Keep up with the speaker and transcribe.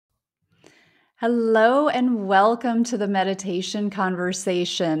Hello and welcome to the meditation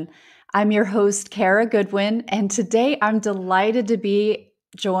conversation. I'm your host, Kara Goodwin, and today I'm delighted to be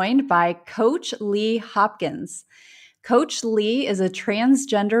joined by Coach Lee Hopkins. Coach Lee is a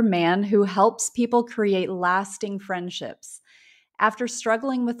transgender man who helps people create lasting friendships. After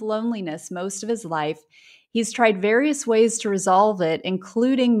struggling with loneliness most of his life, he's tried various ways to resolve it,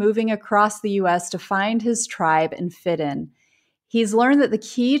 including moving across the US to find his tribe and fit in. He's learned that the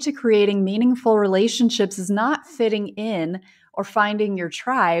key to creating meaningful relationships is not fitting in or finding your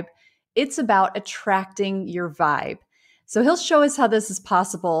tribe. It's about attracting your vibe. So he'll show us how this is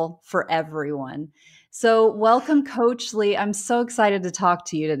possible for everyone. So welcome, Coach Lee. I'm so excited to talk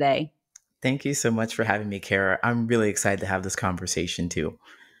to you today. Thank you so much for having me, Kara. I'm really excited to have this conversation too.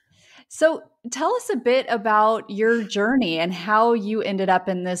 So tell us a bit about your journey and how you ended up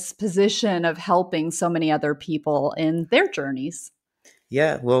in this position of helping so many other people in their journeys.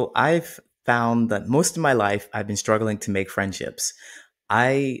 Yeah, well, I've found that most of my life I've been struggling to make friendships.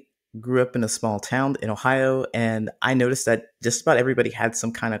 I grew up in a small town in Ohio, and I noticed that just about everybody had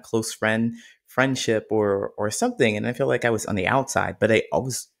some kind of close friendship or something, and I feel like I was on the outside, but I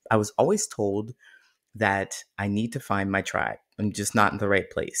was always told that I need to find my tribe. I'm just not in the right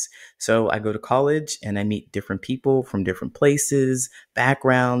place. So I go to college and I meet different people from different places,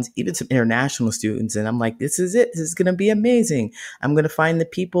 backgrounds, even some international students. And I'm like, this is it. This is going to be amazing. I'm going to find the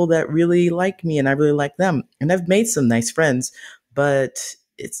people that really like me and I really like them. And I've made some nice friends, but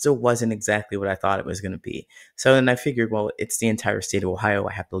it still wasn't exactly what I thought it was going to be. So then I figured, well, it's the entire state of Ohio.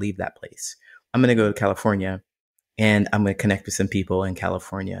 I have to leave that place. I'm going to go to California and I'm going to connect with some people in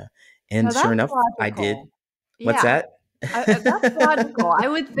California. Now And sure that's enough, I did. logical. What's Yeah. that? That's logical. I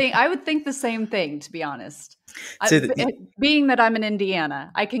would think the same thing, to be honest. So, the, Being that I'm in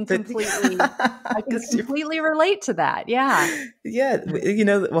Indiana, I can but completely I can 'cause completely relate to that. Yeah. yeah,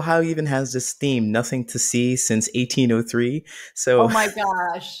 Ohio even has this theme, nothing to see since 1803. Oh So my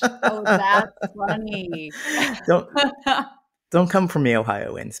gosh. Oh, that's funny. don't don't come for me,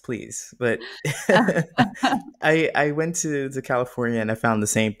 Ohioans, please. But I went to California and I found the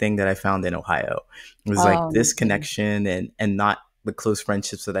same thing that I found in Ohio. It was like Oh, this connection and not the close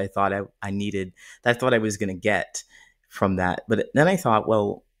friendships that I thought I needed, that I thought I was going to get from that. But then I thought,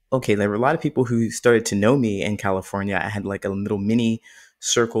 well, okay, there were a lot of people who started to know me in California. I had like a little mini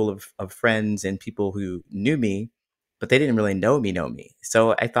circle of friends and people who knew me, but they didn't really know me.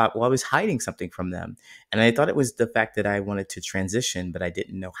 So I thought, well, I was hiding something from them. And I thought it was the fact that I wanted to transition, but I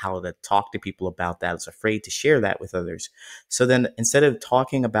didn't know how to talk to people about that. I was afraid to share that with others. So then instead of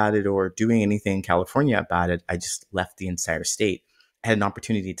talking about it or doing anything in California about it, I just left the entire state. I had an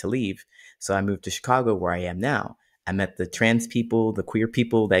opportunity to leave. So I moved to Chicago, where I am now. I met the trans people, the queer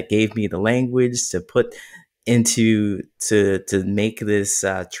people that gave me the language to put into to make this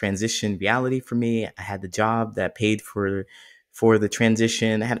transition reality for me. I had the job that paid for the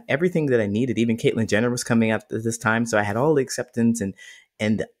transition. I had everything that I needed. Even Caitlyn Jenner was coming out at this time, so I had all the acceptance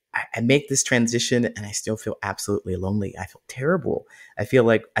and I make this transition, and I still feel absolutely lonely. I feel terrible. I feel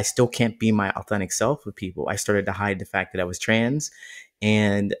like I still can't be my authentic self with people. I started to hide the fact that I was trans,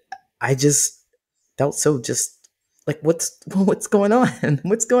 and I just felt so just like what's going on?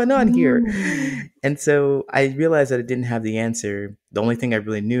 What's going on here? mm. And so I realized that I didn't have the answer. The only thing I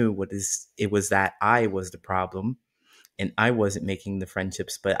really knew was that I was the problem and I wasn't making the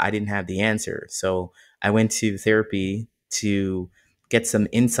friendships, but I didn't have the answer. So I went to therapy to get some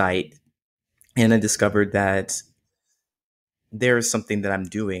insight, and I discovered that there is something that I'm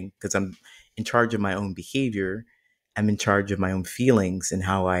doing because I'm in charge of my own behavior. I'm in charge of my own feelings and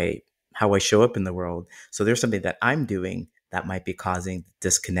how I show up in the world. So there's something that I'm doing that might be causing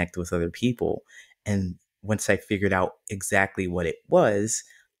disconnect with other people. And once I figured out exactly what it was,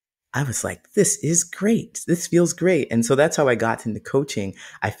 I was like, this is great. This feels great. And so that's how I got into coaching.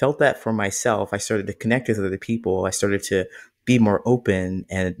 I felt that for myself. I started to connect with other people. I started to be more open,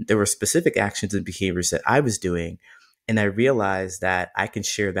 and there were specific actions and behaviors that I was doing. And I realized that I can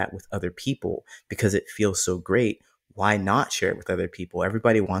share that with other people because it feels so great. Why not share it with other people?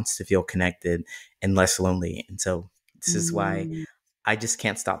 Everybody wants to feel connected and less lonely. And so this is why Mm. I just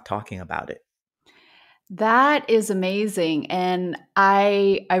can't stop talking about it. That is amazing, and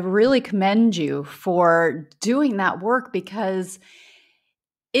I really commend you for doing that work because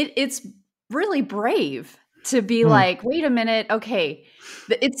it's really brave to be Hmm. like, "Wait a minute, okay."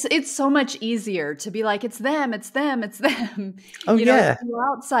 It's so much easier to be like, it's them, it's them." Oh, It's yeah.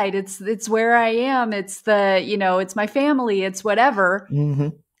 the outside, it's where I am, it's it's my family, it's whatever. Hmm.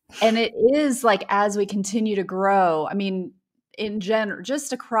 And it is like as we continue to grow, I mean, in general,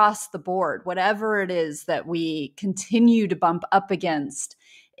 just across the board, whatever it is that we continue to bump up against,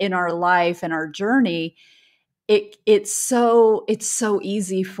 in our life and our journey, it's so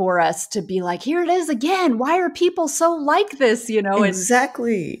easy for us to be like, here it is again. Why are people so like this?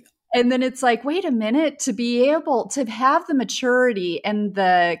 Exactly. And then it's like, wait a minute, to be able to have the maturity and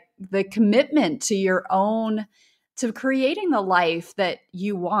the commitment to your own, to creating the life that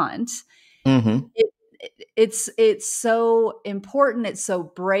you want. Mm-hmm. it, it's so important. It's so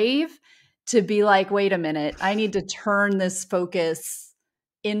brave to be like, wait a minute, I need to turn this focus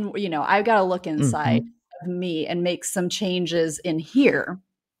in, I've got to look inside Mm-hmm. of me and make some changes in here.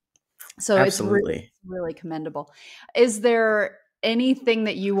 So it's really, Absolutely. really commendable. Is there anything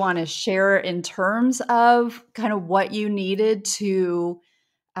that you want to share in terms of kind of what you needed to,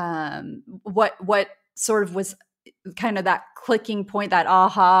 what sort of was kind of that clicking point, that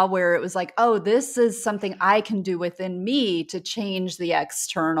aha, where it was like, oh, this is something I can do within me to change the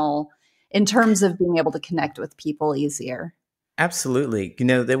external in terms of being able to connect with people easier? Absolutely.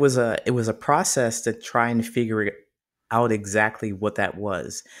 It was a process to try and figure out exactly what that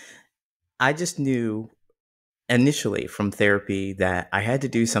was. I just knew initially from therapy that I had to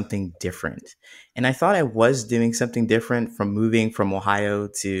do something different. And I thought I was doing something different from moving from Ohio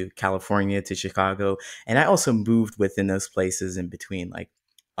to California to Chicago. And I also moved within those places in between. Like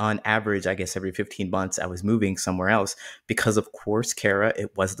on average, I guess every 15 months, I was moving somewhere else because, of course, Kara,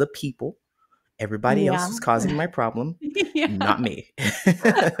 it was the people. Everybody Yeah. else was causing my problem, Yeah. not me.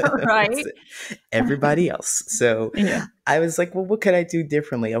 Right. Everybody else. So Yeah. I was like, well, what could I do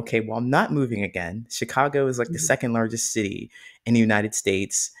differently? Okay, well, I'm not moving again. Chicago is like the second largest city in the United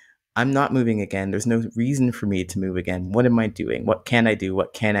States. I'm not moving again. There's no reason for me to move again. What am I doing? What can I do?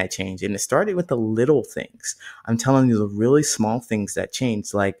 What can I change? And it started with the little things. I'm telling you, the really small things that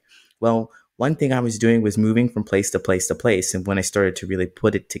changed. Like, well, one thing I was doing was moving from place to place to place. And when I started to really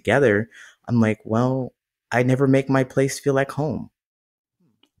put it together, I'm like, well, I never make my place feel like home.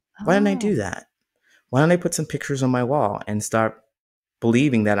 Why didn't I Oh. do that? Why don't I put some pictures on my wall and start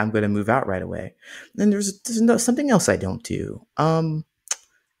believing that I'm going to move out right away? Then something else I don't do.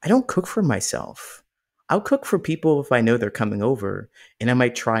 I don't cook for myself. I'll cook for people if I know they're coming over, and I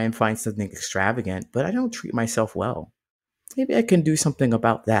might try and find something extravagant, but I don't treat myself well. Maybe I can do something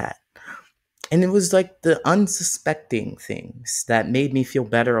about that. And it was like the unsuspecting things that made me feel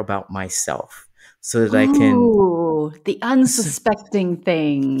better about myself so that I can. Ooh, the unsuspecting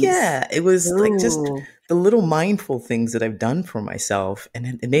things. Yeah, it was like just Ooh, the little mindful things that I've done for myself,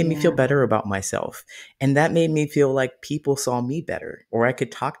 and it made me feel yeah. better about myself. And that made me feel like people saw me better, or I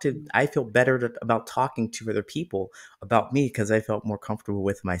felt better about talking to other people about me because I felt more comfortable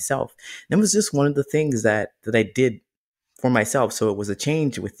with myself. And it was just one of the things that I did for myself. So it was a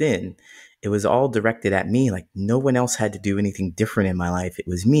change within. It was all directed at me. Like no one else had to do anything different in my life. It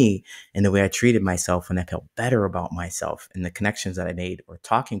was me and the way I treated myself, and I felt better about myself and the connections that I made or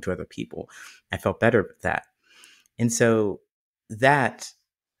talking to other people. I felt better with that. And so that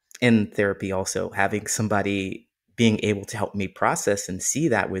in therapy also having somebody being able to help me process and see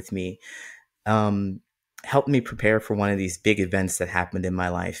that with me um, helped me prepare for one of these big events that happened in my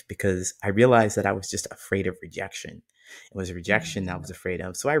life because I realized that I was just afraid of rejection. It was rejection I was afraid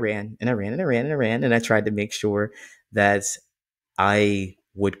of. So I ran and I ran and I ran and I ran and I tried to make sure that I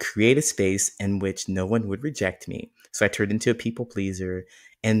would create a space in which no one would reject me. So I turned into a people pleaser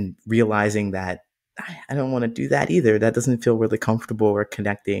and realizing that I don't want to do that either. That doesn't feel really comfortable or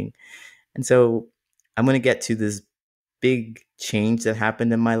connecting. And so I'm going to get to this big change that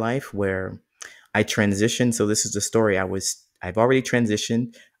happened in my life where I transitioned. So this is the story. I've already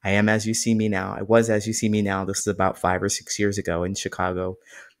transitioned. I am as you see me now. I was as you see me now. This is about 5 or 6 years ago in Chicago.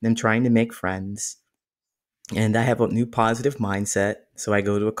 And I'm trying to make friends. And I have a new positive mindset. So I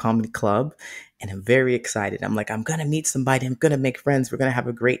go to a comedy club and I'm very excited. I'm like, I'm going to meet somebody. I'm going to make friends. We're going to have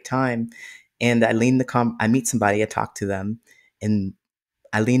a great time. And I meet somebody. I talk to them and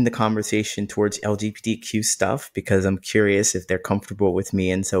I lean the conversation towards LGBTQ stuff because I'm curious if they're comfortable with me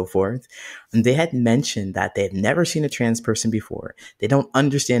and so forth. And they had mentioned that they've never seen a trans person before. They don't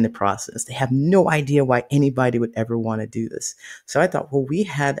understand the process. They have no idea why anybody would ever want to do this. So I thought, well, we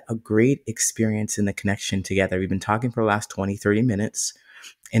had a great experience in the connection together. We've been talking for the last 20, 30 minutes.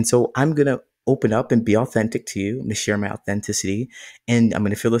 And so I'm going to open up and be authentic to you. I'm going to share my authenticity and I'm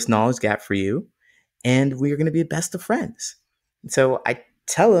going to fill this knowledge gap for you. And we are going to be best of friends. So I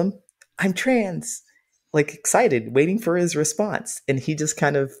tell him I'm trans, like excited, waiting for his response. And he just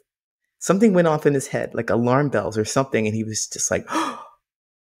kind of, something went off in his head, like alarm bells or something. And he was just like, oh,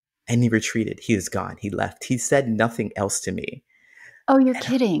 and he retreated. He was gone. He left. He said nothing else to me. Oh, you're And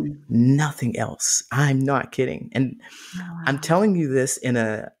kidding. nothing else. I'm not kidding. And Oh, I'm wow. telling you this in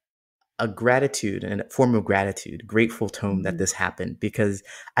a gratitude and a form of gratitude, grateful tone that Mhm. this happened, because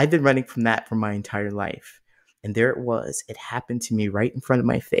I've been running from that for my entire life. And there it was. It happened to me right in front of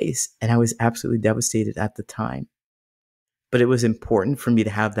my face. And I was absolutely devastated at the time. But it was important for me to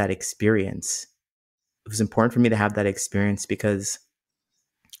have that experience. It was important for me to have that experience because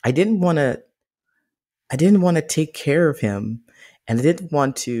I didn't want to I didn't want to take care of him, and I didn't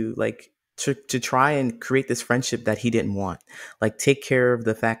want to to try and create this friendship that he didn't want. Like take care of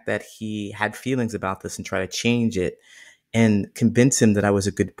the fact that he had feelings about this and try to change it and convince him that I was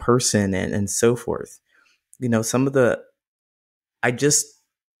a good person and so forth. You know, some of the I just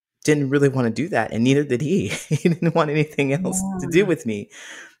didn't really want to do that, and neither did he. He didn't want anything else to do Yeah. with me.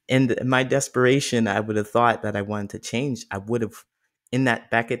 And in my desperation, I would have thought that I wanted to change. I would have in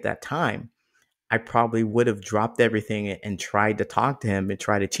that back at that time, I probably would have dropped everything and tried to talk to him and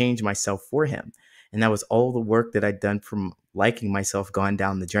try to change myself for him. And that was all the work that I'd done from liking myself gone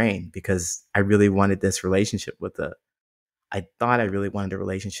down the drain because I really wanted this relationship I thought I really wanted a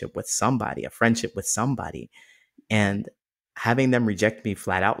relationship with somebody, a friendship with somebody. And having them reject me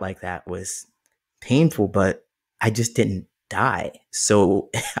flat out like that was painful, but I just didn't die. So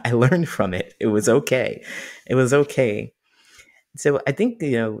I learned from it. It was okay. It was okay. So I think,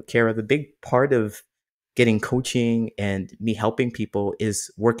 Kara, the big part of getting coaching and me helping people is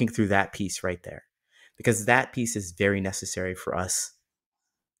working through that piece right there, because that piece is very necessary for us.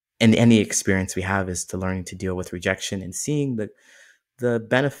 And any experience we have is to learning to deal with rejection and seeing the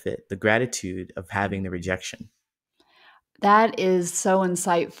benefit, the gratitude of having the rejection. That is so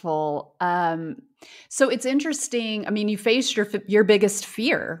insightful. So it's interesting. I mean, you faced your biggest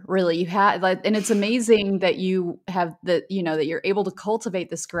fear, really. You had, like, and it's amazing that you have that. You know that you're able to cultivate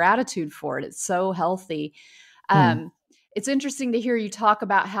this gratitude for it. It's so healthy. Hmm. Um, it's interesting to hear you talk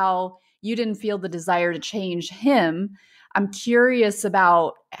about how you didn't feel the desire to change him. I'm curious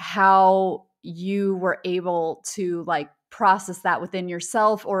about how you were able to like process that within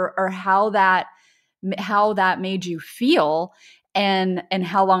yourself, or how that made you feel, and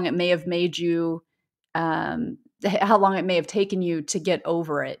how long it may have made you how long it may have taken you to get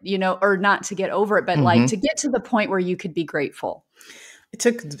over it, or not to get over it, but like to Hmm. get to the point where you could be grateful. It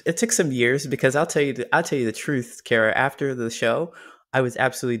took some years because I'll tell you the truth, Kara. After the show, I was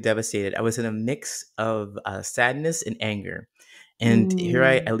absolutely devastated. I was in a mix of sadness and anger. And here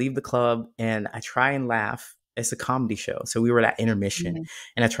I Mm, leave the club and I try and laugh. It's a comedy show, so we were at intermission, yeah,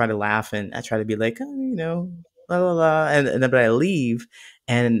 and I try to laugh and I try to be like, oh, blah blah blah, and then but I leave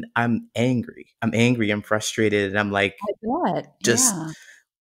and I'm angry. I'm angry. I'm frustrated, and I'm like, I bet. just Yeah.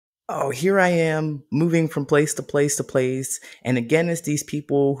 oh, here I am moving from place to place to place. And again, it's these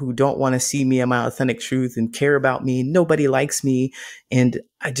people who don't want to see me and my authentic truth and care about me. Nobody likes me. And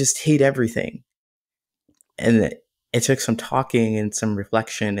I just hate everything. And it took some talking and some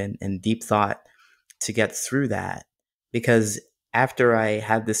reflection and deep thought to get through that. Because after I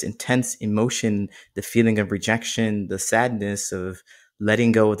had this intense emotion, the feeling of rejection, the sadness of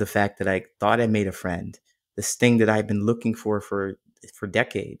letting go of the fact that I thought I made a friend, this thing that I've been looking for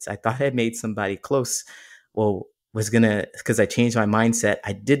decades. I thought I made somebody close. Well, was gonna because I changed my mindset.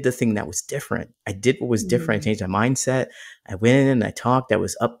 I did the thing that was different. I did what was different. I Mm, changed my mindset. I went in and I talked. I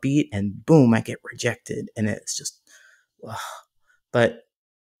was upbeat, and boom, I get rejected, and it's just. Ugh. But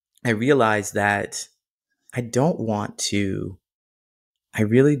I realized that I don't want to. I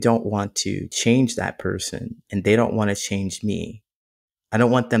really don't want to change that person, and they don't want to change me. I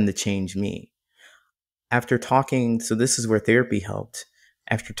don't want them to change me. After talking, so this is where therapy helped.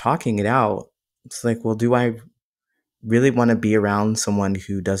 After talking it out, it's like, well, do I really want to be around someone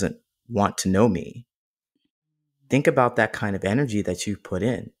who doesn't want to know me? Think about that kind of energy that you put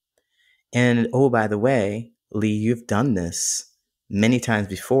in. And oh, by the way, Lee, you've done this many times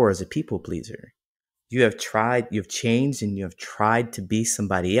before as a people pleaser. You've changed and you have tried to be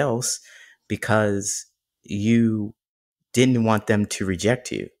somebody else because you didn't want them to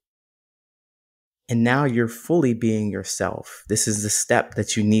reject you. And now you're fully being yourself. This is the step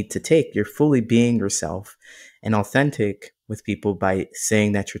that you need to take. You're fully being yourself and authentic with people by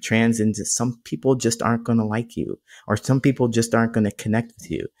saying that you're trans, and some people just aren't going to like you, or some people just aren't going to connect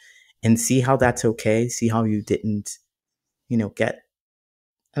with you. And see how that's okay. See how you didn't, get,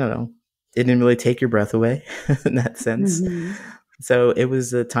 I don't know, it didn't really take your breath away in that sense. mhm. So it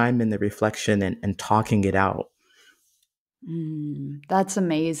was the time and the reflection and talking it out. That's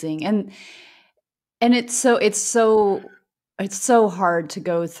amazing. And it's so hard to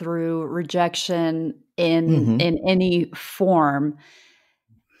go through rejection Hmm. in any form,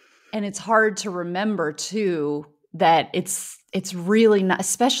 and it's hard to remember too that it's really not,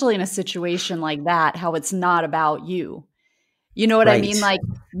 especially in a situation like that, how it's not about you. You know what I mean? Right. Like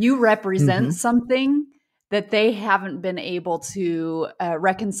you represent Hmm. something that they haven't been able to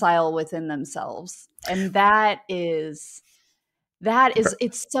reconcile within themselves. And it's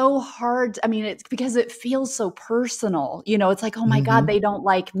so hard. I mean, it's because it feels so personal. It's like, oh my God, Hmm. they don't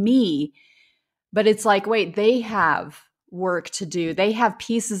like me. But it's like, wait, they have work to do. They have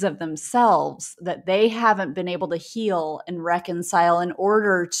pieces of themselves that they haven't been able to heal and reconcile in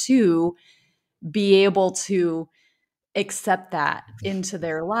order to be able to accept that into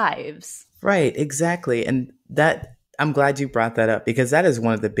their lives. Right, exactly. And that I'm glad you brought that up because that is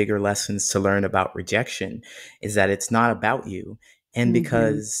one of the bigger lessons to learn about rejection is that it's not about you. And Mhm.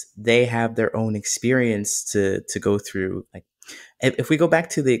 because they have their own experience to go through, like if we go back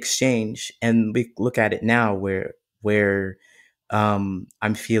to the exchange and we look at it now where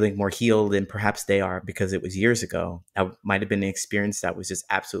I'm feeling more healed than perhaps they are because it was years ago. That might have been an experience that was just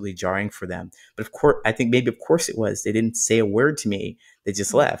absolutely jarring for them. But of course, I think maybe of course it was. They didn't say a word to me. They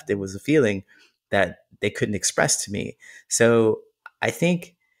just left. It was a feeling that they couldn't express to me. So I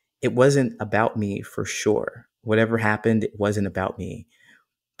think it wasn't about me for sure. Whatever happened, it wasn't about me.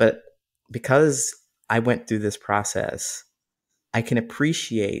 But because I went through this process, I can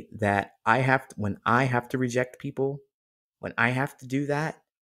appreciate that when I have to reject people, when I have to do that,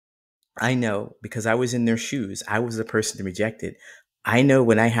 I know because I was in their shoes. I was the person rejected. I know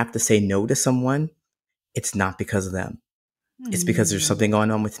when I have to say no to someone, it's not because of them. It's because there's Mm. something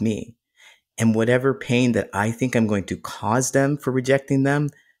going on with me. And whatever pain that I think I'm going to cause them for rejecting them,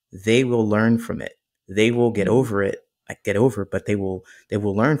 they will learn from it. They will get Mhm. over it. Like get over it, but they will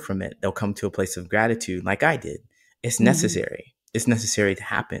learn from it. They'll come to a place of gratitude like I did. It's Mhm. necessary. It's necessary to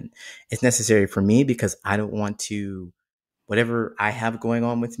happen. It's necessary for me because I don't want to whatever I have going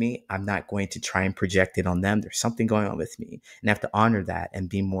on with me, I'm not going to try and project it on them. There's something going on with me, and I have to honor that and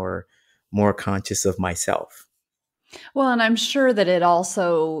be more conscious of myself. Well, and I'm sure that it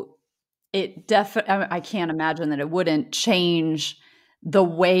definitely, I can't imagine that it wouldn't change the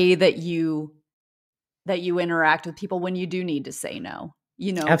way that you interact with people when you do need to say no.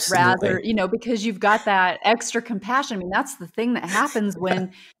 Rather, Absolutely. because you've got that extra compassion. I mean, that's the thing that happens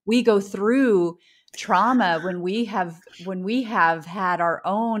when we go through trauma, when we have had our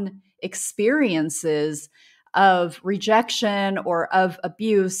own experiences of rejection or of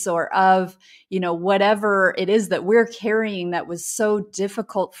abuse or of, whatever it is that we're carrying that was so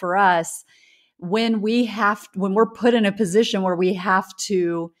difficult for us. When we're put in a position where we have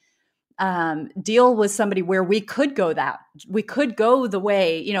to deal with somebody where we could go the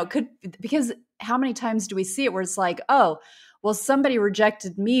way, could because how many times do we see it where it's like, oh, well, somebody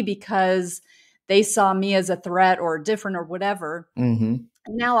rejected me because they saw me as a threat or different or whatever. Hmm.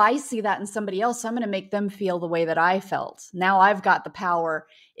 Now I see that in somebody else, so I'm going to make them feel the way that I felt. Now I've got the power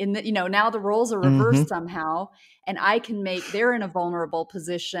now the roles are reversed Hmm. somehow, and they're in a vulnerable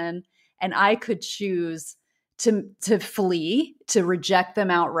position, and I could choose to flee, to reject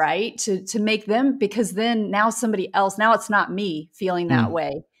them outright, to make them, because then now somebody else, now it's not me feeling that Mm.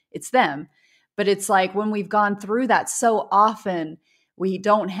 way, it's them. But it's like when we've gone through that so often, we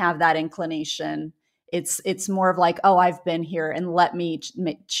don't have that inclination. It's more of like, oh, I've been here, and let me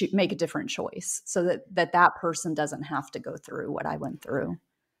make a different choice so that person doesn't have to go through what I went through.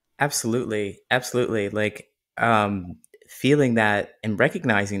 Absolutely. Absolutely. Like feeling that and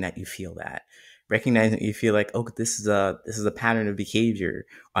recognizing that you feel that. Recognizing that you feel like, oh, this is a pattern of behavior.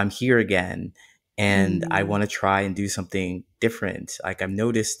 I'm here again and I Mhm. want to try and do something different. Like I've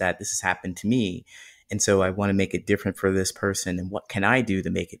noticed that this has happened to me. And so I want to make it different for this person. And what can I do to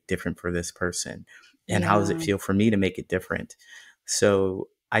make it different for this person? And how does it Yeah. feel for me to make it different? So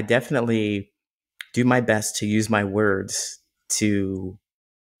I definitely do my best to use my words to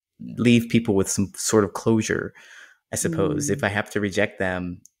leave people with some sort of closure, I suppose, if Mm. I have to reject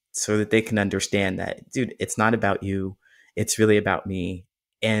them so that they can understand that, dude, it's not about you. It's really about me.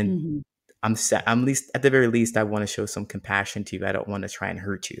 And Mhm. I'm least at the very least, I want to show some compassion to you. I don't want to try and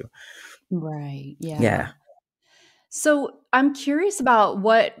hurt you. Right. Yeah. Yeah. So I'm curious about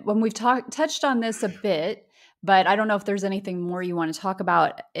when we've touched on this a bit, but I don't know if there's anything more you want to talk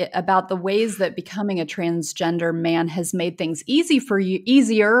about the ways that becoming a transgender man has made things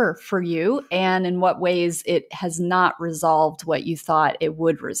easier for you, and in what ways it has not resolved what you thought it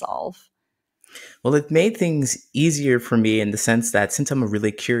would resolve. Well, it made things easier for me in the sense that since I'm a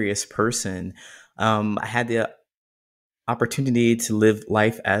really curious person, I had the opportunity to live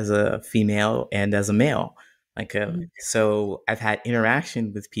life as a female and as a male. Mhm. So I've had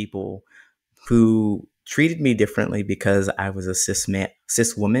interaction with people who treated me differently because I was a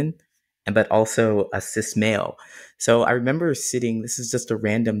cis woman, but also a cis male. So I remember sitting, this is just a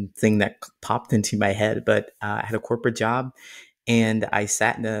random thing that popped into my head, but I had a corporate job and I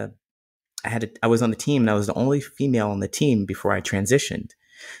sat in I was on the team and I was the only female on the team before I transitioned.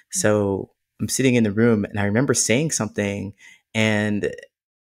 So I'm sitting in the room and I remember saying something and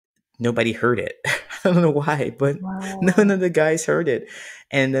nobody heard it. I don't know why, but none Wow. of the guys heard it.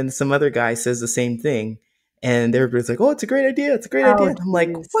 And then some other guy says the same thing. And everybody's like, oh, it's a great idea. It's a great idea. Oh, And I'm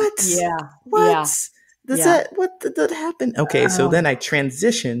like, geez. what? Yeah. What? Yeah. Does Yeah. what did that happen? Okay. So Oh, then I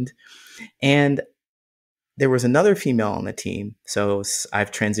transitioned and there was another female on the team. So I've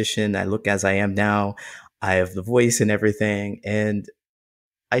transitioned. I look as I am now. I have the voice and everything. And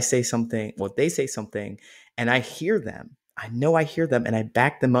I say something, well, they say something, and I hear them. I know I hear them, and I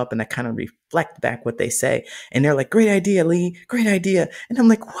back them up, and I kind of reflect back what they say. And they're like, "Great idea, Lee. Great idea." And I'm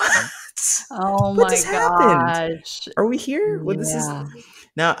like, "What? oh What my just happened? gosh. Are we here? Well, this is." Yeah.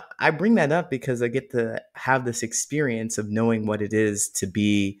 Now, I bring that up because I get to have this experience of knowing what it is to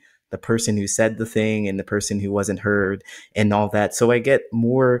be the person who said the thing and the person who wasn't heard and all that. So I get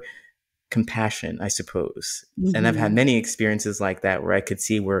more compassion, I suppose. And I've had Mhm. many experiences like that where I could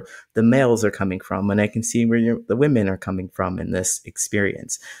see where the males are coming from and I can see where the women are coming from in this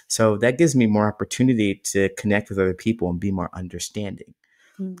experience. So that gives me more opportunity to connect with other people and be more understanding.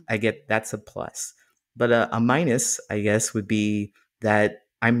 Mm. I get that's a plus. But a minus, I guess, would be that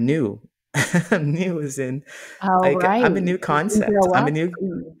I'm new. I'm new as in Oh, like right. I'm a new You didn't concept. grow up.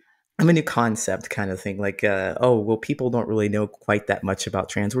 Mm. I'm a new concept kind of thing. Like, oh, well, people don't really know quite that much about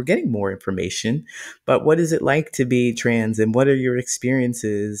trans. We're getting more information, but what is it like to be trans and what are your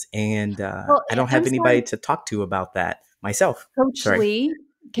experiences? And Well, I don't have I'm anybody sorry, to talk to about that myself. Coach Sorry. Lee.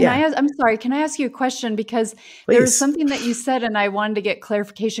 Yeah, I'm sorry, can I ask you a question? Because there was please. something that you said, and I wanted to get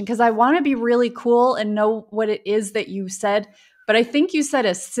clarification because I want to be really cool and know what it is that you said. But I think you said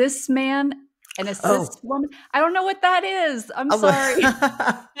a cis man and a cis Oh, woman. I don't know what that is. I'm I'm sorry.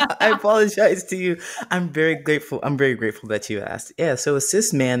 I apologize to you. I'm very grateful. I'm very grateful that you asked. Yeah. So a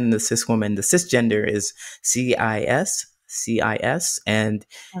cis man and the cis woman, the cisgender is CIS, and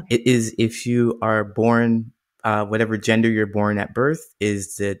Okay. it is if you are born, whatever gender you're born at birth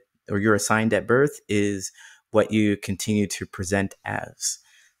is that, or you're assigned at birth is what you continue to present as.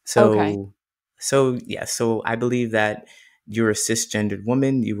 Okay. So yeah. So I believe that you're a cisgendered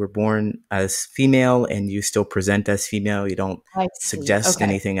woman. You were born as female and you still present as female. You don't I see. suggest Okay.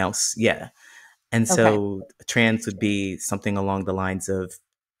 anything else. Yeah. And Okay. so trans would be something along the lines of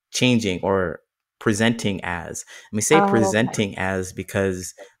changing or presenting as. And we say Oh, okay. presenting as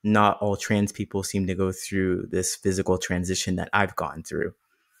because not all trans people seem to go through this physical transition that I've gone through.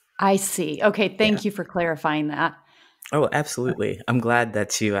 I see. Okay. Yeah. Thank you for clarifying that. Oh, absolutely. I'm glad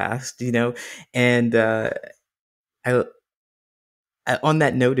that you asked, and I, on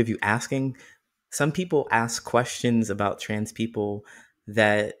that note of you asking, some people ask questions about trans people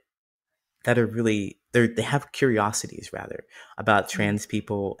that are really they have curiosities rather about Mm. trans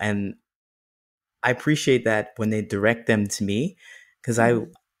people, and I appreciate that when they direct them to me because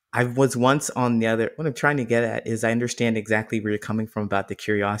Mhm. I was once on the other. What I'm trying to get at is I understand exactly where you're coming from about the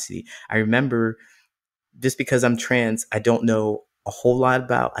curiosity. I remember just because I'm trans, I don't know a whole lot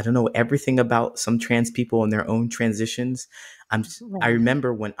about. I don't know everything about some trans people and their own transitions. I Right.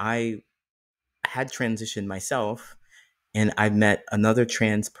 remember when I had transitioned myself and I met another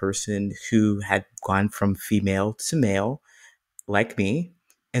trans person who had gone from female to male, like me,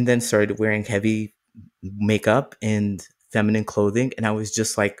 and then started wearing heavy makeup and feminine clothing. And I was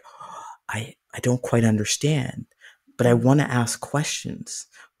just like, I don't quite understand, but I Mm. want to ask questions.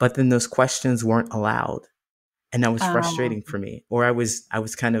 But then those questions weren't allowed. And that was Um, frustrating for me. Or I was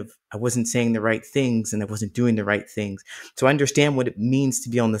kind of, I wasn't saying the right things and I wasn't doing the right things. So I understand what it means to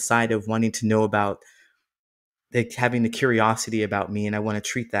be on the side of wanting to know about having the curiosity about me, and I want to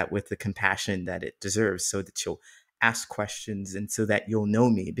treat that with the compassion that it deserves so that you'll ask questions and so that you'll know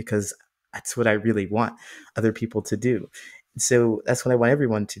me because that's what I really want other people to do. So that's what I want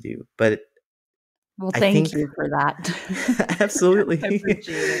everyone to do. But well, I thank think you for that. I absolutely. appreciate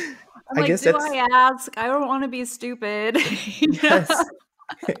it. I'm I like, guess do that's I ask? I don't want to be stupid, yes.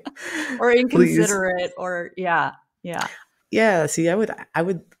 or Please. inconsiderate, or yeah, yeah. Yeah, see, I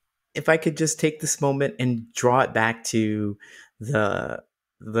would, if I could just take this moment and draw it back to the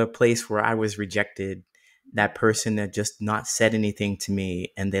place where I was rejected, that person that just not said anything to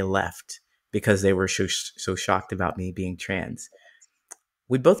me and they left because they were so shocked about me being trans.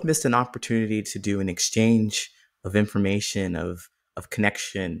 We both missed an opportunity to do an exchange of information, of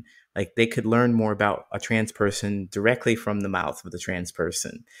connection. Like they could learn more about a trans person directly from the mouth of the trans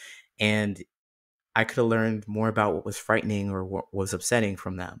person. And I could have learned more about what was frightening or what was upsetting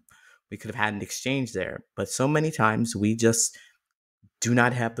from them. We could have had an exchange there. But so many times we just do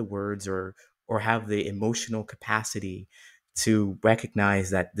not have the words or have the emotional capacity to recognize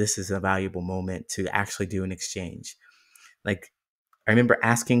that this is a valuable moment to actually do an exchange. Like, I remember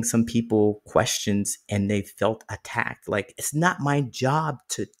asking some people questions and they felt attacked. Like, it's not my job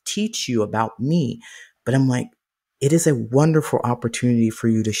to teach you about me. But I'm like, it is a wonderful opportunity for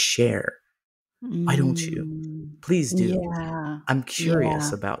you to share. Why don't you? Mm, Please do. yeah. I'm Yeah.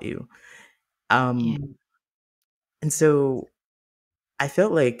 curious about you. Yeah. And so I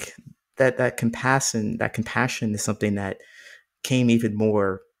felt like that compassion is something that came even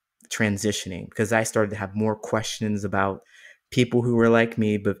more transitioning, because I started to have more questions about people who were like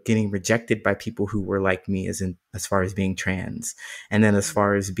me, but getting rejected by people who were like me, as far as being trans, and then as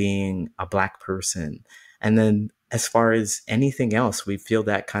far as being a Black person, and then as far as anything else, we feel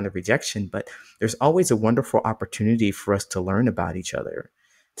that kind of rejection. But there's always a wonderful opportunity for us to learn about each other,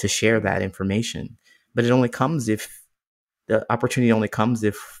 to share that information. But it only comes if the opportunity only comes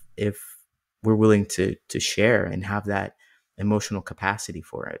if we're willing to share and have that emotional capacity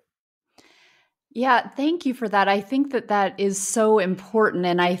for it. Yeah, thank you for that. I think that that is so important,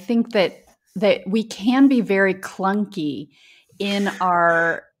 and I think that we can be very clunky in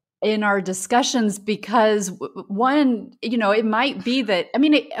our discussions because one, it might be that I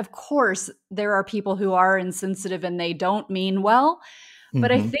mean, of course, there are people who are insensitive and they don't mean well,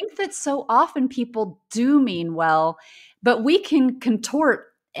 but I Hmm. think that so often people do mean well, but we can contort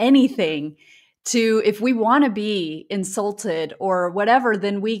anything to if we want to be insulted or whatever,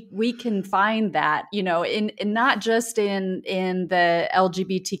 then we can find that, in not just in the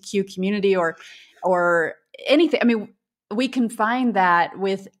LGBTQ community or anything. I mean, we can find that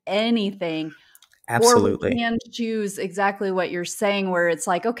with anything. Or we Absolutely. can choose exactly what you're saying, where it's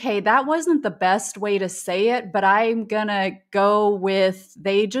like, okay, that wasn't the best way to say it, but I'm gonna go with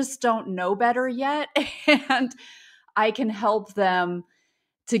they just don't know better yet. And I can help them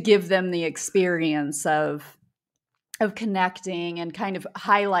to give them the experience of connecting and kind of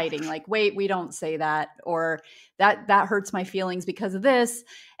highlighting like, wait, we don't say that, or that hurts my feelings because of this.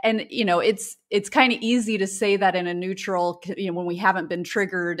 And it's kind of easy to say that in a neutral, when we haven't been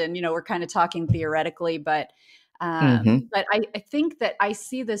triggered and we're kind of talking theoretically, Hmm. but I think that I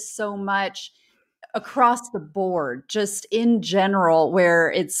see this so much across the board, just in general,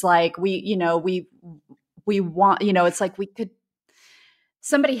 where it's like we want, it's like we could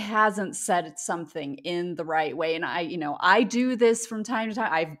somebody hasn't said something in the right way, and I do this from time to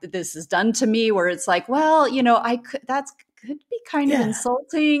time. I This is done to me where it's like, well, I could that's could be kind of Yeah.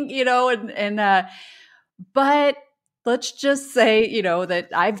 insulting, and but let's just say, that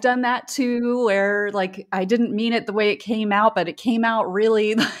I've done that too, where like I didn't mean it the way it came out, but it came out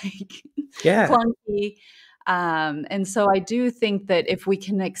really like Yeah. clunky. And so I do think that if we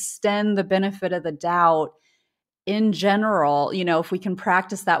can extend the benefit of the doubt in general, if we can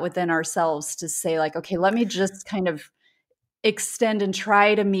practice that within ourselves to say like, okay, let me just kind of extend and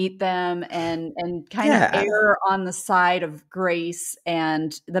try to meet them and kind of Yeah. err on the side of grace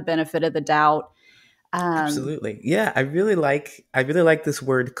and the benefit of the doubt. Um, Absolutely. Yeah, I really like this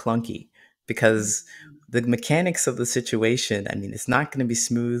word clunky, because the mechanics of the situation, I mean, it's not going to be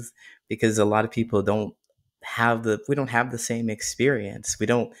smooth, because a lot of people don't we don't have the same experience. We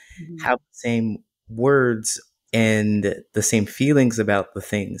don't Mhm. have the same words and the same feelings about the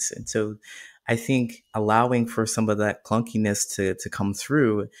things. And so I think allowing for some of that clunkiness to come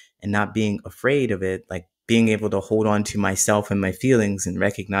through and not being afraid of it, like being able to hold on to myself and my feelings and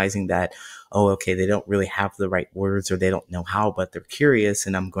recognizing that, oh, okay, they don't really have the right words or they don't know how, but they're curious,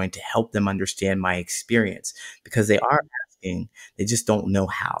 and I'm going to help them understand my experience, because they are asking, they just don't know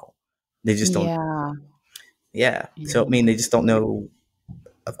how. They just don't. Yeah. Yeah. So, I mean, Yeah. they just don't know.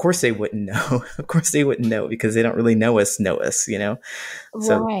 Of course they wouldn't know. Of course they wouldn't know, because they don't really know us.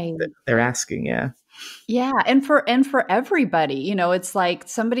 So Right. they're asking. Yeah. Yeah, and for everybody, it's like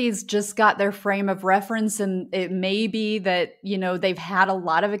somebody's just got their frame of reference, and it may be that, they've had a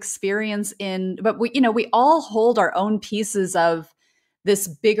lot of experience but we all hold our own pieces of this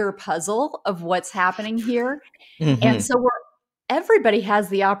bigger puzzle of what's happening here. And Hmm. so everybody has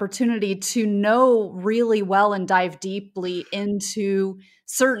the opportunity to know really well and dive deeply into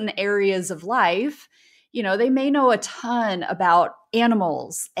certain areas of life. They may know a ton about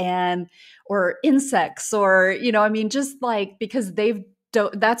animals and or insects, or I mean, just like because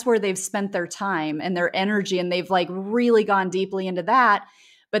that's where they've spent their time and their energy, and they've like really gone deeply into that.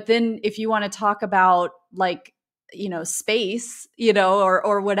 But then if you want to talk about like space,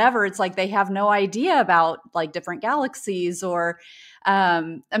 or whatever, it's like they have no idea about like different galaxies, or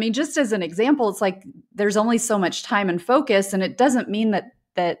I mean, just as an example, it's like there's only so much time and focus, and it doesn't mean that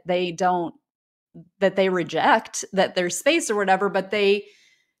they don't, that they reject, that there's space or whatever, but they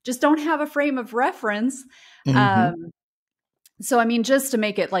just don't have a frame of reference. Mm-hmm. Um, so, I mean, just to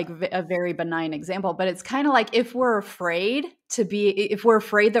make it like a very benign example, but it's kind of like if we're afraid if we're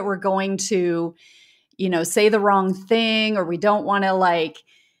afraid that we're going to, say the wrong thing, or we don't want to like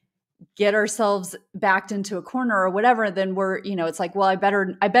get ourselves backed into a corner or whatever, then it's like, well, I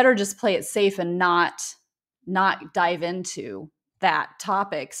better just play it safe and not dive into that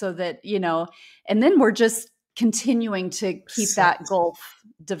topic so that, and then we're just continuing to keep So, that gulf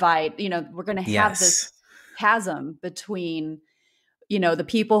divide. We're going to have this yes. chasm between, the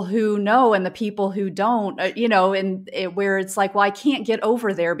people who know and the people who don't, where it's like, well, I can't get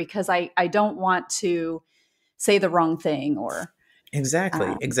over there because I don't want to say the wrong thing or, Exactly,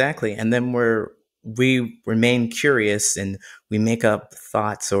 um, exactly. And then we remain curious and we make up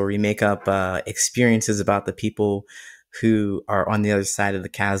thoughts or we make up experiences about the people who are on the other side of the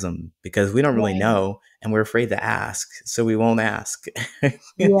chasm because we don't really right. know and we're afraid to ask, so we won't ask.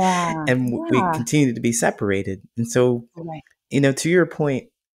 Yeah. And we Yeah. continue to be separated. And so, Right. to your point,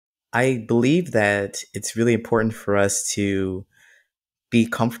 I believe that it's really important for us to be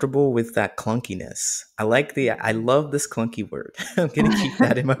comfortable with that clunkiness. I love this clunky word. I'm going to keep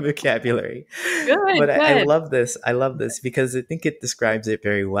that in my vocabulary. Good, But I good. love this. I love this because I think it describes it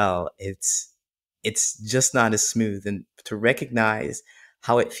very well. It's just not as smooth, and to recognize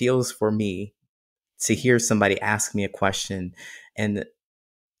how it feels for me to hear somebody ask me a question. And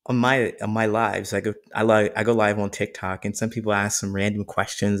on my lives, I go live on TikTok, and some people ask some random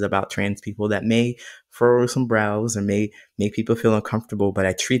questions about trans people that may furrow some brows or may make people feel uncomfortable, but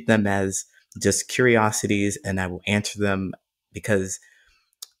I treat them as just curiosities, and I will answer them because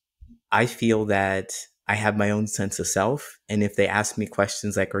I feel that I have my own sense of self. And if they ask me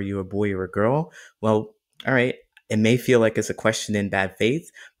questions like, are you a boy or a girl? Well, all right. It may feel like it's a question in bad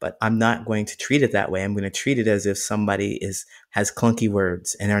faith, but I'm not going to treat it that way. I'm going to treat it as if somebody has clunky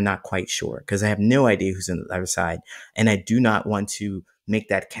words and are not quite sure because I have no idea who's on the other side. And I do not want to make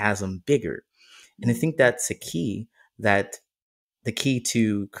that chasm bigger. And I think that's that the key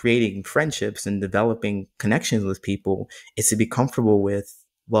to creating friendships and developing connections with people is to be comfortable with,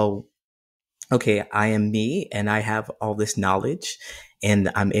 well, okay, I am me and I have all this knowledge and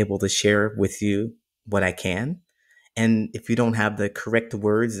I'm able to share with you what I can. And if you don't have the correct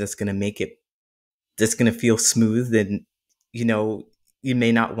words that's going to feel smooth, then, you know, you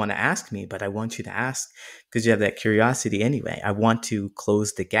may not want to ask me, but I want you to ask because you have that curiosity anyway. I want to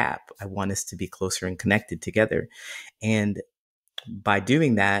close the gap. I want us to be closer and connected together. And by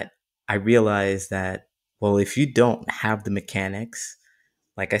doing that, I realize that, well, if you don't have the mechanics,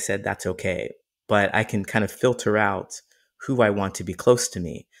 like I said, that's okay. But I can kind of filter out who I want to be close to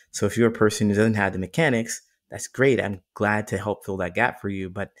me. So if you're a person who doesn't have the mechanics, that's great. I'm glad to help fill that gap for you,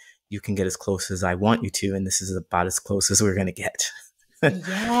 but you can get as close as I want you to. And this is about as close as we're going to get.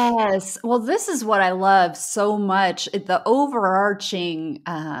 Yes. Well, this is what I love so much. The overarching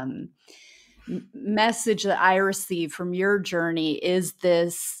message that I receive from your journey is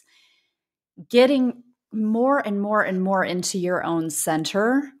this getting more and more and more into your own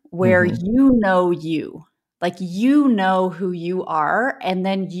center where Mm-hmm. you, like who you are, and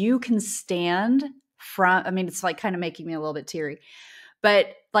then you can stand from, I mean, it's like kind of making me a little bit teary,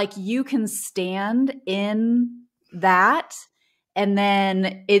 but like you can stand in that, and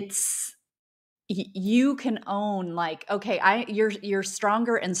then you can own like, okay, you're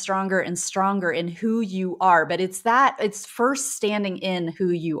stronger and stronger and stronger in who you are, but it's first standing in who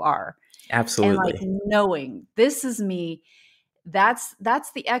you are and like Absolutely. knowing this is me. That's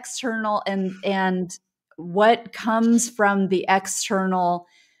the external, and what comes from the external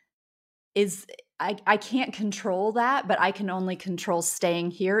is, I can't control that, but I can only control staying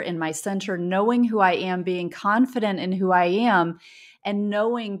here in my center, knowing who I am, being confident in who I am, and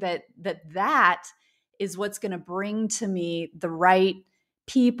knowing that is what's going to bring to me the right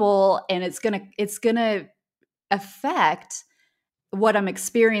people, and it's going to affect what I'm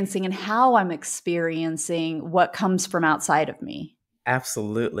experiencing and how I'm experiencing what comes from outside of me.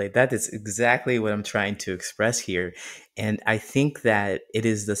 Absolutely. That is exactly what I'm trying to express here. And I think that it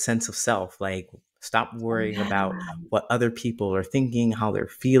is the sense of self. Like, stop worrying Yeah. about what other people are thinking, how they're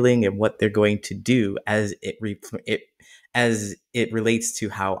feeling, and what they're going to do as it relates to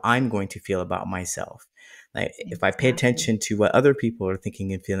how I'm going to feel about myself. Like, if I pay Exactly. attention to what other people are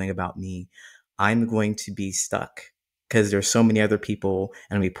thinking and feeling about me, I'm going to be stuck because there's so many other people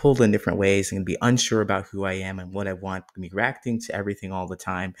and I'll be pulled in different ways and be unsure about who I am and what I want, be reacting to everything all the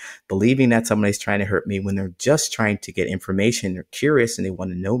time, believing that somebody's trying to hurt me when they're just trying to get information. They're curious and they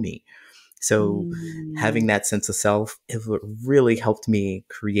want to know me. So having Mm. that sense of self, it really helped me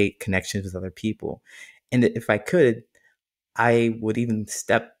create connections with other people. And if I could, I would even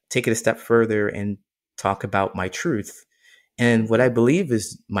take it a step further and talk about my truth. And what I believe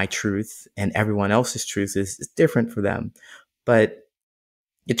is my truth and everyone else's truth is different for them. But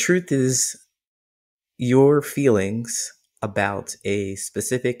the truth is your feelings about a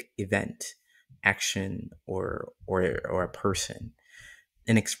specific event, action, or a person.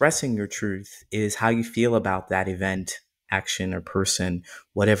 And expressing your truth is how you feel about that event, action, or person,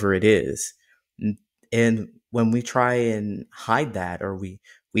 whatever it is. And when we try and hide that, or we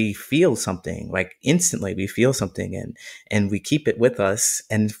feel something, like instantly we feel something, and we keep it with us,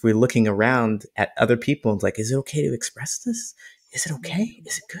 and if we're looking around at other people, it's like, is it okay to express this? Is it okay?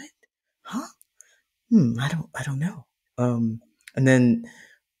 Is it good? Huh? I don't know. And then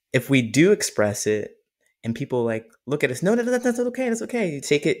if we do express it and people like look at us, no, that's okay. That's okay. You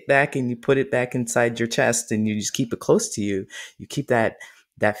take it back and you put it back inside your chest and you just keep it close to you. You keep that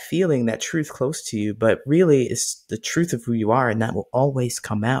feeling, that truth close to you, but really it's the truth of who you are. And that will always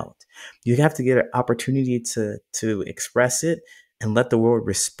come out. You have to get an opportunity to express it and let the world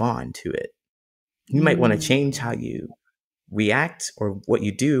respond to it. You might want to Mm. change how you react or what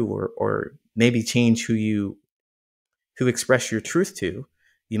you do, or maybe change who express your truth to.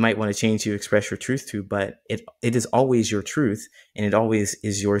 You might want to change who you express your truth to, but it is always your truth and it always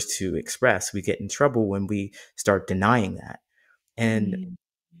is yours to express. We get in trouble when we start denying that. And Mm.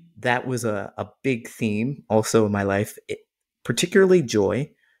 that was a big theme also in my life, particularly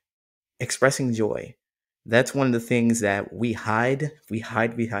joy, expressing joy. That's one of the things that we hide, we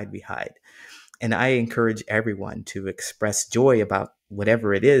hide. And I encourage everyone to express joy about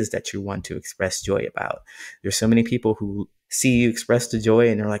whatever it is that you want to express joy about. There's so many people who see you express the joy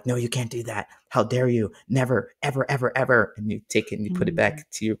and they're like, no, you can't do that. How dare you? Never, ever, ever, ever. And you take it and you put it Mm.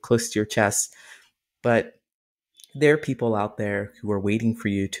 back to your close to your chest. But there are people out there who are waiting for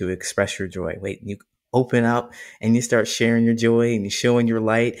you to express your joy. Wait, you open up and you start sharing your joy and you're showing your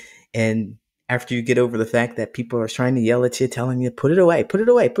light. And after you get over the fact that people are trying to yell at you, telling you, put it away, put it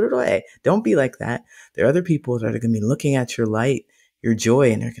away, put it away. Don't be like that. There are other people that are going to be looking at your light, your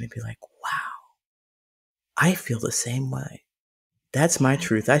joy, and they're going to be like, wow, I feel the same way. That's my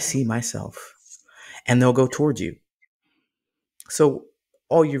truth. I see myself. And they'll go towards you. So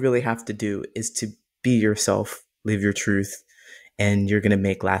all you really have to do is to be yourself, live your truth, and you're going to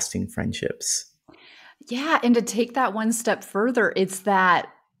make lasting friendships. Yeah, and to take that one step further, it's that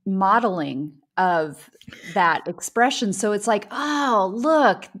modeling of that expression. So it's like, "Oh,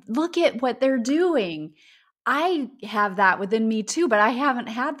 look at what they're doing." I have that within me too, but I haven't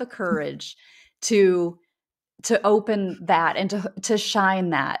had the courage to open that and to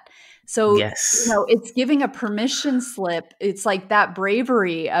shine that. So, Yes. it's giving a permission slip. It's like that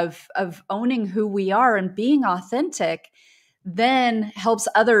bravery of owning who we are and being authentic then helps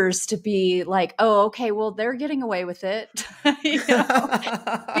others to be like, "Oh, okay, well, they're getting away with it." You know,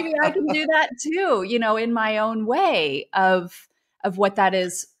 maybe I can do that too, in my own way of what that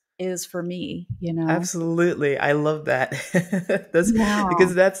is for me. Absolutely. I love that. That's Yeah.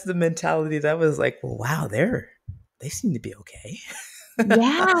 because that's the mentality that was like, well, wow, they seem to be okay.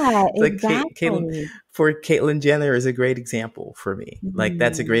 Yeah, It's like Caitlyn, exactly. for Caitlyn Jenner is a great example for me. Like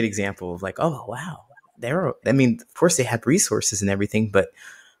that's a Mm. great example of like, oh wow, I mean, of course they have resources and everything, but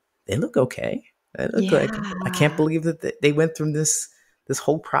they look okay. They look like, I can't Yeah. believe that they went through this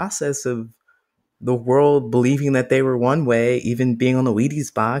whole process of the world believing that they were one way, even being on the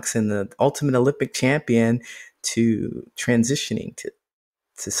Wheaties box and the ultimate Olympic champion, to transitioning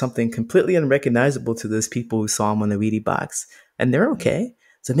to something completely unrecognizable to those people who saw them on the Wheatie box. And they're okay.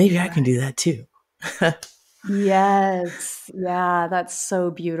 So maybe I can Right. do that too. Yes. Yeah, that's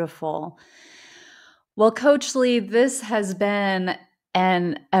so beautiful. Well, Coach Lee, this has been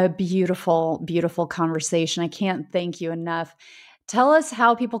a beautiful, beautiful conversation. I can't thank you enough. Tell us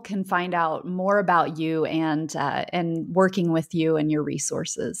how people can find out more about you and working with you and your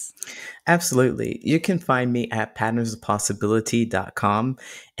resources. Absolutely. You can find me at patternsofpossibility.com,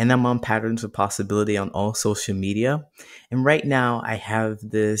 and I'm on Patterns of Possibility on all social media. And right now I have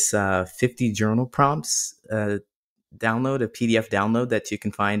this 50 journal prompts download, a PDF download that you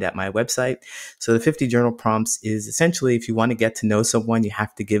can find at my website. So the 50 journal prompts is essentially, if you want to get to know someone, you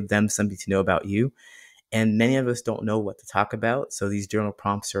have to give them something to know about you. And many of us don't know what to talk about. So these journal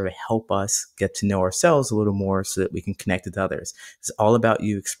prompts are to help us get to know ourselves a little more so that we can connect with others. It's all about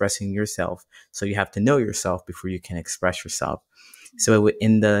you expressing yourself. So you have to know yourself before you can express yourself. So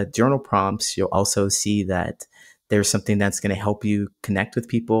in the journal prompts, you'll also see that there's something that's going to help you connect with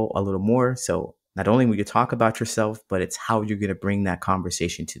people a little more. So not only will you talk about yourself, but it's how you're going to bring that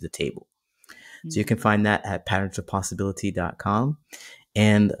conversation to the table. So you can find that at patternsofpossibility.com.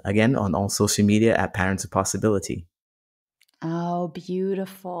 And again, on all social media at Patterns of Possibility. Oh,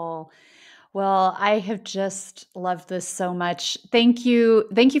 beautiful. Well, I have just loved this so much. Thank you.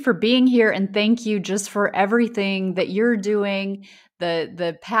 Thank you for being here, and thank you just for everything that you're doing.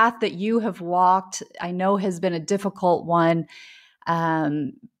 The path that you have walked, I know has been a difficult one.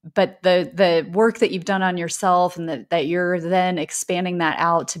 Um, but the work that you've done on yourself and that you're then expanding that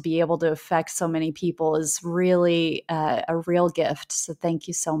out to be able to affect so many people is really a real gift. So thank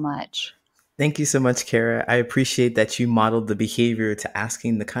you so much. Thank you so much, Kara. I appreciate that you modeled the behavior to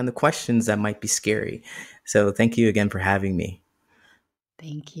asking the kind of questions that might be scary. So thank you again for having me.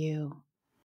 Thank you.